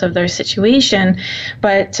acceptance of their situation.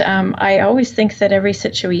 But I always think that every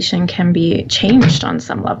situation can be changed on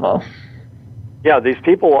some level. Yeah, these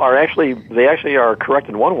people are actually are correct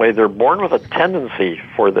in one way. They're born with a tendency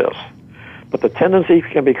for this, but the tendency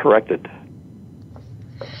can be corrected.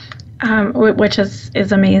 Which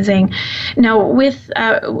is amazing. Now, with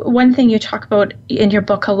one thing you talk about in your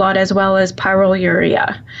book a lot as well is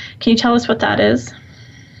pyruria. Can you tell us what that is?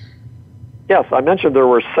 Yes, I mentioned there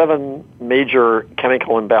were 7 major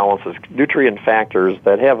chemical imbalances, nutrient factors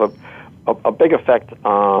that have a big effect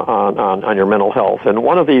on your mental health. And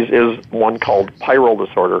one of these is one called pyrrole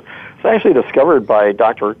disorder. It's actually discovered by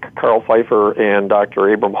Dr. Carl Pfeiffer and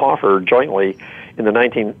Dr. Abram Hoffer jointly in the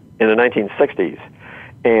 1960s.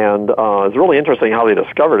 And it's really interesting how they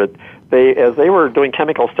discovered it. As they were doing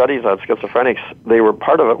chemical studies on schizophrenics,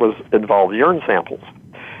 part of it involved urine samples.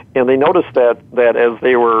 And they noticed that as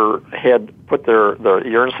they had put their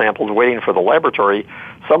urine samples waiting for the laboratory,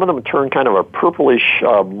 some of them turned kind of a purplish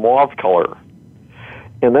mauve color.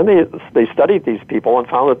 And then they studied these people and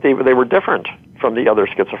found that they were different from the other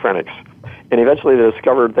schizophrenics. And eventually they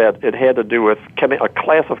discovered that it had to do with a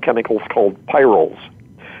class of chemicals called pyrroles.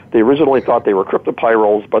 They originally thought they were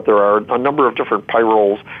cryptopyrroles, but there are a number of different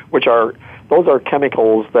pyrroles, those are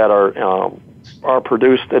chemicals that are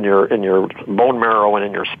produced in your bone marrow and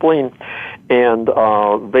in your spleen. And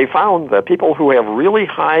they found that people who have really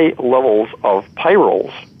high levels of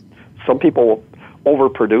pyrroles, some people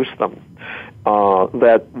overproduce them,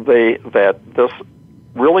 that this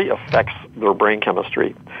really affects their brain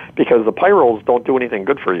chemistry, because the pyrroles don't do anything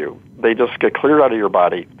good for you. They just get cleared out of your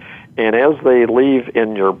body. And as they leave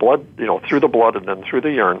in your blood, through the blood and then through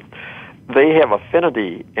the urine, they have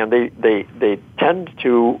affinity, and they tend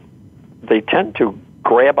to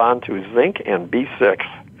grab onto zinc and B6,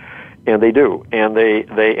 and they do, and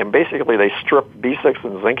basically they strip B6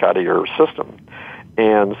 and zinc out of your system,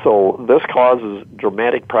 and so this causes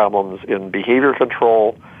dramatic problems in behavior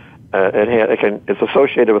control. It's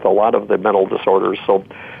associated with a lot of the mental disorders. So,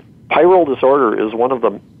 pyrrole disorder is one of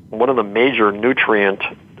the major nutrient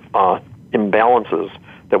imbalances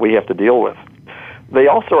that we have to deal with. They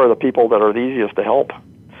also are the people that are the easiest to help.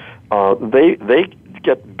 They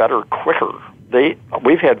get better quicker.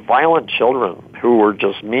 We've had violent children who were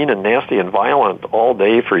just mean and nasty and violent all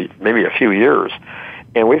day for maybe a few years,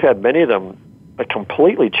 and we've had many of them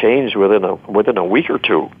completely changed within a week or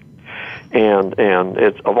two. And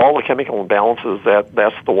it's, of all the chemical imbalances,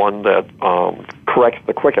 that's the one that corrects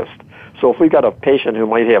the quickest. So if we've got a patient who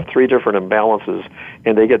might have 3 different imbalances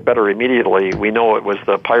and they get better immediately, we know it was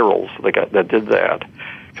the pyrroles that did that,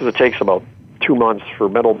 because it takes about 2 months for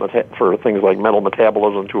things like metal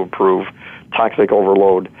metabolism to improve, toxic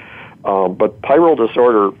overload. But pyrrole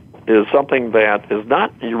disorder is something that is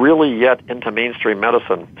not really yet into mainstream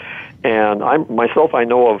medicine. And I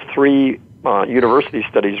know of 3 university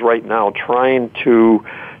studies right now trying to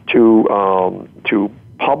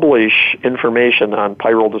publish information on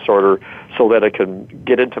pyrrole disorder so that it can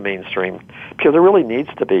get into mainstream, because it really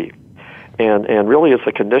needs to be. And really it's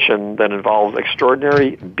a condition that involves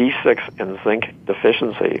extraordinary B6 and zinc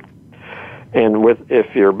deficiency. And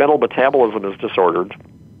if your mental metabolism is disordered,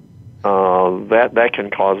 that can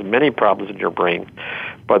cause many problems in your brain.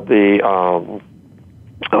 But the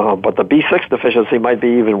B6 deficiency might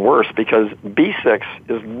be even worse, because B6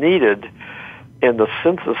 is needed in the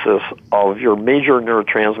synthesis of your major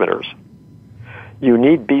neurotransmitters. You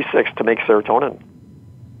need B6 to make serotonin.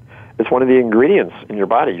 It's one of the ingredients in your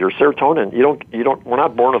body. Your serotonin, we're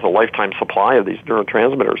not born with a lifetime supply of these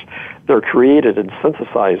neurotransmitters. They're created and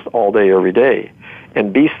synthesized all day, every day.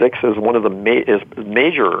 And B6 is one of the is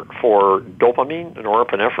major for dopamine,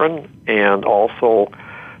 norepinephrine, and also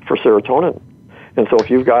for serotonin. And so if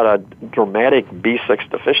you've got a dramatic B6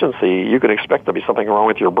 deficiency, you can expect there to be something wrong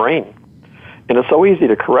with your brain. And it's so easy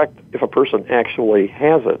to correct if a person actually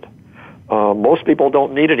has it. Most people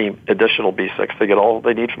don't need any additional B6. They get all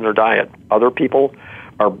they need from their diet. Other people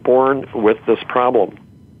are born with this problem.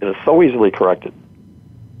 It is so easily corrected.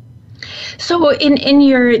 So in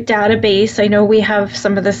your database, I know we have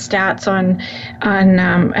some of the stats on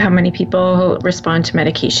how many people respond to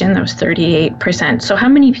medication. That was 38%. So how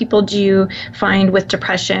many people do you find with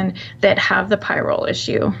depression that have the pyrrole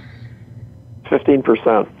issue?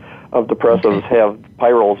 15% of depressives have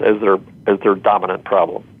pyrroles as their dominant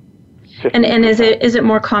problem. 15%. And is it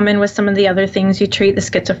more common with some of the other things you treat, the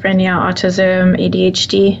schizophrenia, autism,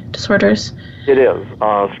 ADHD disorders? It is.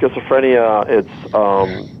 Schizophrenia,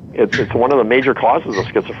 it's one of the major causes of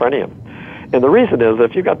schizophrenia. And the reason is,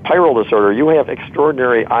 if you've got pyrrole disorder, you have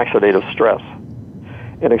extraordinary oxidative stress.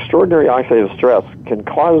 And extraordinary oxidative stress can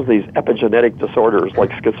cause these epigenetic disorders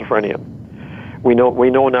like schizophrenia. We know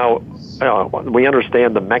now, we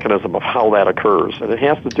understand the mechanism of how that occurs. And it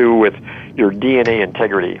has to do with your DNA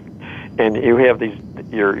integrity. And you have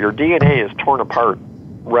your DNA is torn apart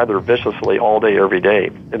rather viciously all day, every day.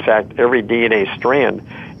 In fact, every DNA strand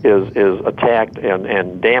is attacked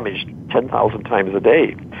and damaged 10,000 times a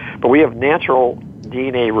day. But we have natural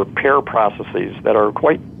DNA repair processes that are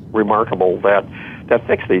quite remarkable that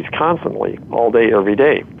fix these constantly, all day, every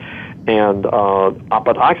day. And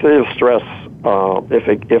but oxidative stress, if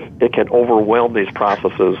it can overwhelm these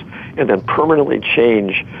processes and then permanently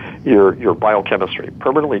change your biochemistry,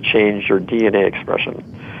 permanently change your DNA expression.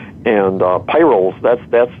 And pyrroles,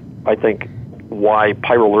 that's I think why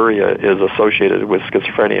pyroluria is associated with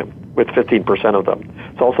schizophrenia, with 15% of them.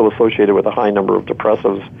 It's also associated with a high number of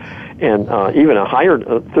depressives, and even a higher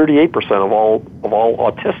 38% of all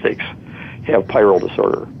autistics have pyrrole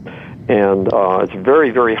disorder, and it's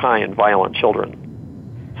very, very high in violent children.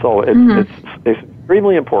 So it's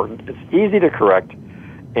extremely important. It's easy to correct,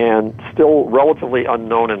 and still relatively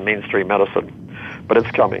unknown in mainstream medicine, but it's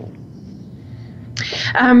coming.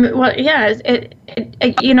 Well, yeah,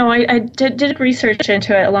 I did research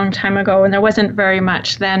into it a long time ago, and there wasn't very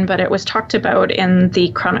much then, but it was talked about in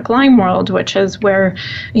the chronic Lyme world, which is where,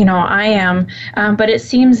 I am. But it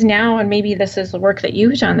seems now, and maybe this is the work that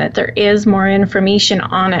you've done, that there is more information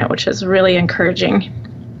on it, which is really encouraging.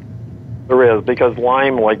 There is, because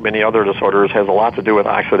Lyme, like many other disorders, has a lot to do with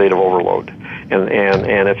oxidative overload.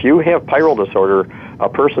 And if you have pyrrole disorder, a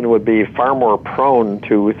person would be far more prone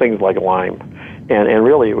to things like Lyme. And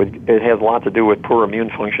really, it has a lot to do with poor immune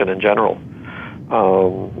function in general.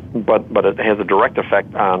 But it has a direct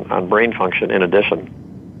effect on brain function in addition.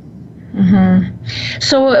 Mm-hmm.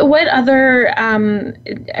 So what other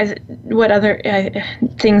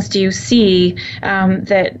things do you see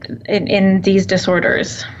that in these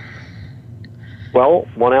disorders? Well,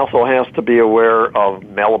 one also has to be aware of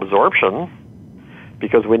malabsorption,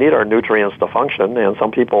 because we need our nutrients to function, and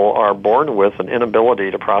some people are born with an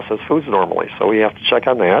inability to process foods normally, so we have to check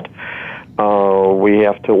on that. We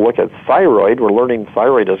have to look at thyroid. We're learning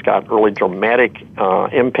thyroid has got really dramatic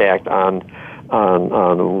impact on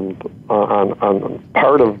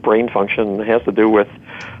part of brain function. It has to do with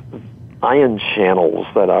ion channels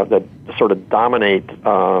that sort of dominate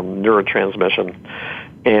neurotransmission,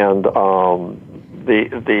 and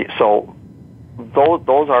so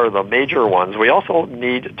those are the major ones. We also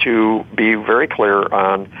need to be very clear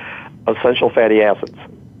on essential fatty acids,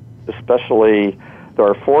 especially there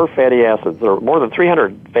are 4 fatty acids. There are more than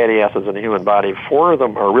 300 fatty acids in the human body. 4 of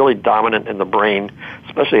them are really dominant in the brain,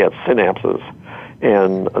 especially at synapses.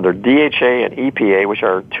 And they're DHA and EPA, which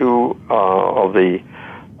are 2 of the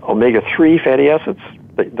omega-3 fatty acids,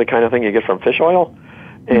 the kind of thing you get from fish oil.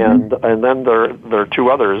 And then there are 2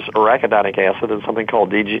 others, arachidonic acid and something called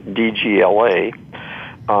DGLA.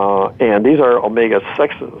 And these are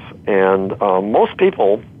omega-6s. And most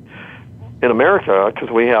people in America, because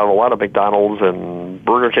we have a lot of McDonald's and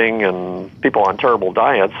Burger King and people on terrible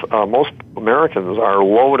diets, most Americans are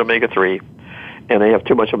low in omega-3, and they have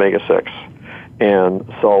too much omega-6.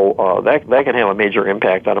 And so that can have a major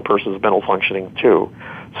impact on a person's mental functioning, too.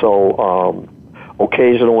 So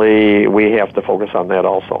occasionally we have to focus on that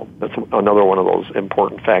also. That's another one of those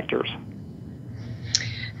important factors.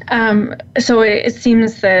 So it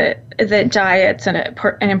seems that diet's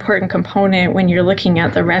an important component when you're looking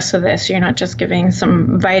at the rest of this. You're not just giving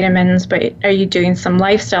some vitamins, but are you doing some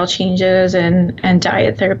lifestyle changes and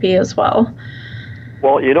diet therapy as well?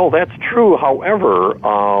 Well, that's true. However,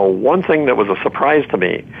 one thing that was a surprise to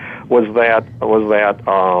me was that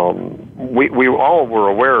we all were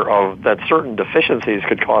aware of that certain deficiencies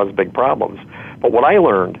could cause big problems. But what I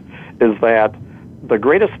learned is that the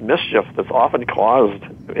greatest mischief that's often caused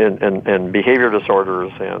in behavior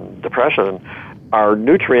disorders and depression are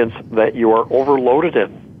nutrients that you are overloaded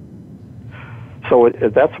in. So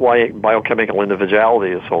that's why biochemical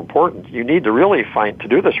individuality is so important. You need to really to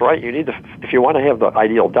do this right, you need to, if you want to have the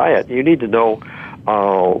ideal diet, you need to know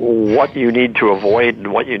what you need to avoid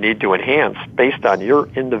and what you need to enhance based on your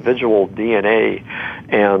individual DNA.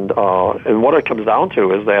 And what it comes down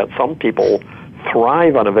to is that some people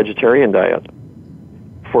thrive on a vegetarian diet.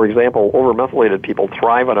 For example, overmethylated people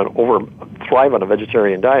thrive on a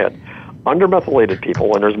vegetarian diet. Undermethylated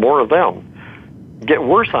people, and there's more of them, get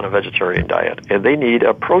worse on a vegetarian diet, and they need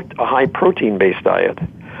a high protein-based diet.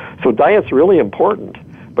 So diet's really important,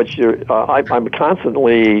 but I'm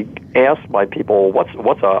constantly asked by people, what's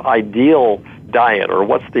an ideal diet, or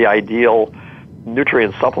what's the ideal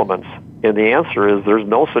nutrient supplements? And the answer is there's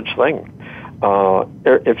no such thing.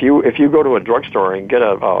 If you go to a drugstore and get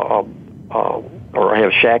or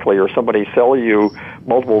have Shackley or somebody sell you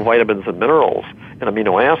multiple vitamins and minerals and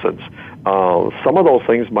amino acids, some of those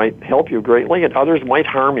things might help you greatly, and others might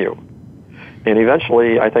harm you. And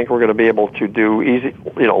eventually, I think we're going to be able to do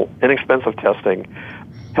inexpensive testing,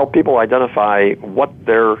 help people identify what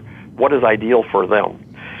is ideal for them.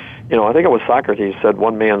 I think it was Socrates said,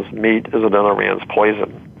 "One man's meat is another man's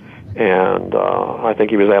poison," and I think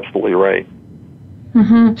he was absolutely right.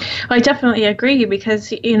 Well, I definitely agree,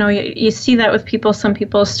 because you see that with people. Some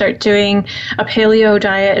people start doing a paleo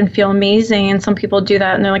diet and feel amazing, and some people do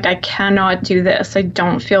that and they're like, I cannot do this, I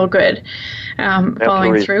don't feel good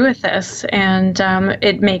following through with this. And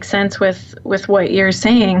it makes sense with what you're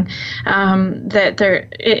saying, that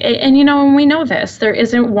and we know this, there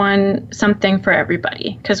isn't something for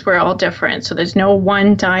everybody, because we're all different. So there's no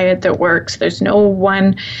one diet that works, there's no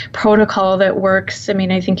one protocol that works. I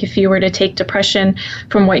mean, I think if you were to take depression,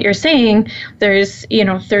 from what you're saying, there's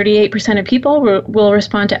 38% of people will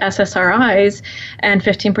respond to SSRIs, and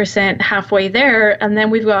 15% halfway there, and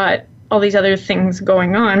then we've got all these other things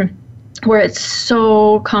going on where it's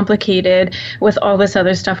so complicated with all this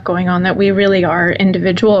other stuff going on that we really are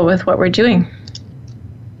individual with what we're doing.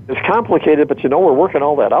 It's complicated, but we're working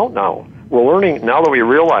all that out now. We're learning, now that we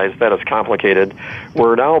realize that it's complicated,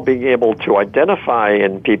 we're now being able to identify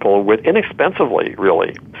in people inexpensively,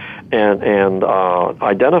 really, and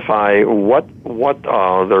identify what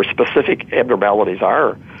their specific abnormalities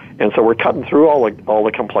are. And so we're cutting through all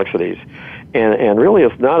the complexities. And really,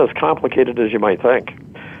 it's not as complicated as you might think.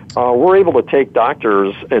 We're able to take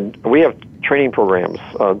doctors, and we have training programs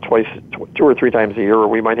 2 or 3 times a year, where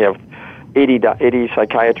we might have 80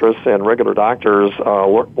 psychiatrists and regular doctors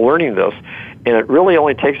learning this, and it really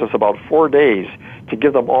only takes us about 4 days to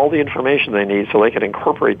give them all the information they need so they can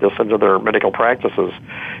incorporate this into their medical practices.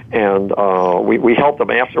 And we help them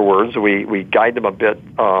afterwards. We guide them a bit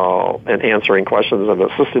in answering questions and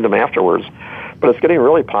assisting them afterwards. But it's getting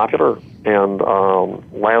really popular, and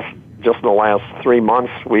just in the last 3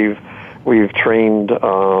 months, we've trained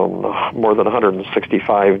more than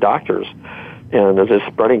 165 doctors. And it's just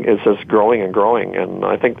spreading. It's just growing and growing, and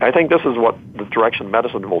I think this is what the direction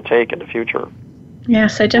medicine will take in the future.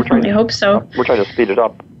 Yes, I definitely hope so. We're trying to speed it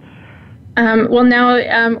up. Well, now,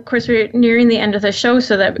 of course, we're nearing the end of the show,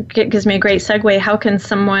 so that gives me a great segue. How can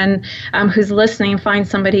someone who's listening find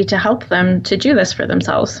somebody to help them to do this for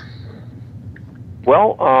themselves?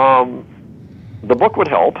 Well, the book would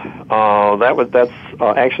help. That's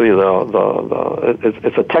actually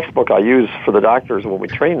it's a textbook I use for the doctors when we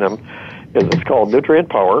train them. It's called Nutrient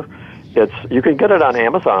Power. You can get it on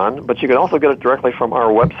Amazon, but you can also get it directly from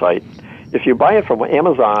our website. If you buy it from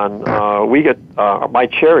Amazon, we get my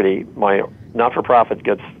charity, my not-for-profit,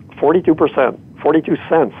 gets 42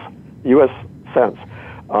 cents, U.S. cents.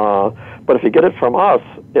 But if you get it from us,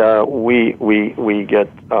 we get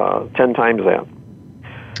 10 times that.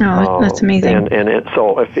 Oh, that's amazing.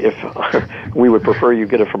 So if we would prefer you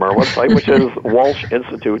get it from our website, which is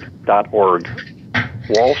walshinstitute.org.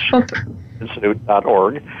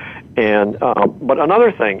 walshinstitute.org. And but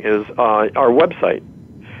another thing is our website.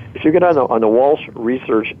 If you get on the Walsh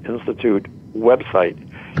Research Institute website,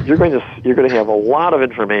 you're going to have a lot of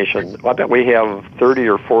information. I bet we have 30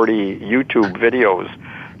 or 40 YouTube videos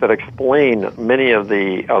that explain many of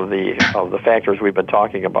the factors we've been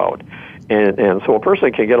talking about. And so a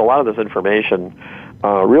person can get a lot of this information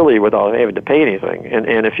really without having to pay anything.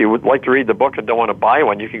 And if you would like to read the book and don't want to buy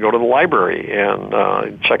one, you can go to the library and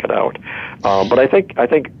check it out. But I think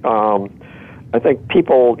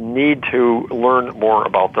people need to learn more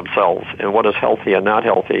about themselves and what is healthy and not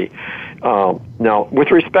healthy. Now,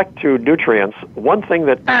 with respect to nutrients, one thing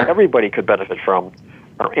that everybody could benefit from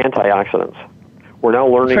are antioxidants. We're now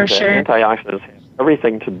learning that antioxidants have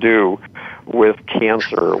everything to do with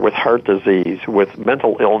cancer, with heart disease, with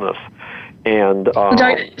mental illness, and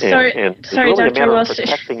it's really a matter of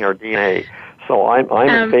protecting our DNA. So I'm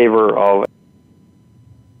in favor of.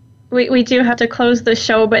 We do have to close the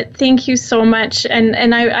show, but thank you so much.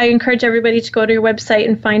 And I encourage everybody to go to your website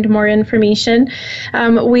and find more information.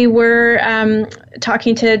 We were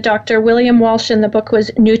talking to Dr. William Walsh, and the book was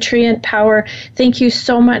Nutrient Power. Thank you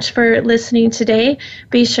so much for listening today.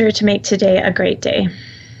 Be sure to make today a great day.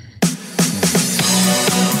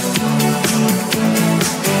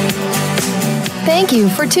 Thank you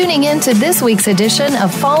for tuning in to this week's edition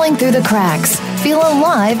of Falling Through the Cracks. Feel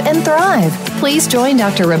alive and thrive. Please join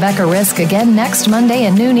Dr. Rebecca Risk again next Monday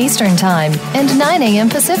at noon Eastern Time and 9 a.m.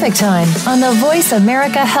 Pacific Time on the Voice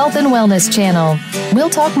America Health and Wellness channel. We'll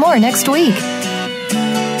talk more next week.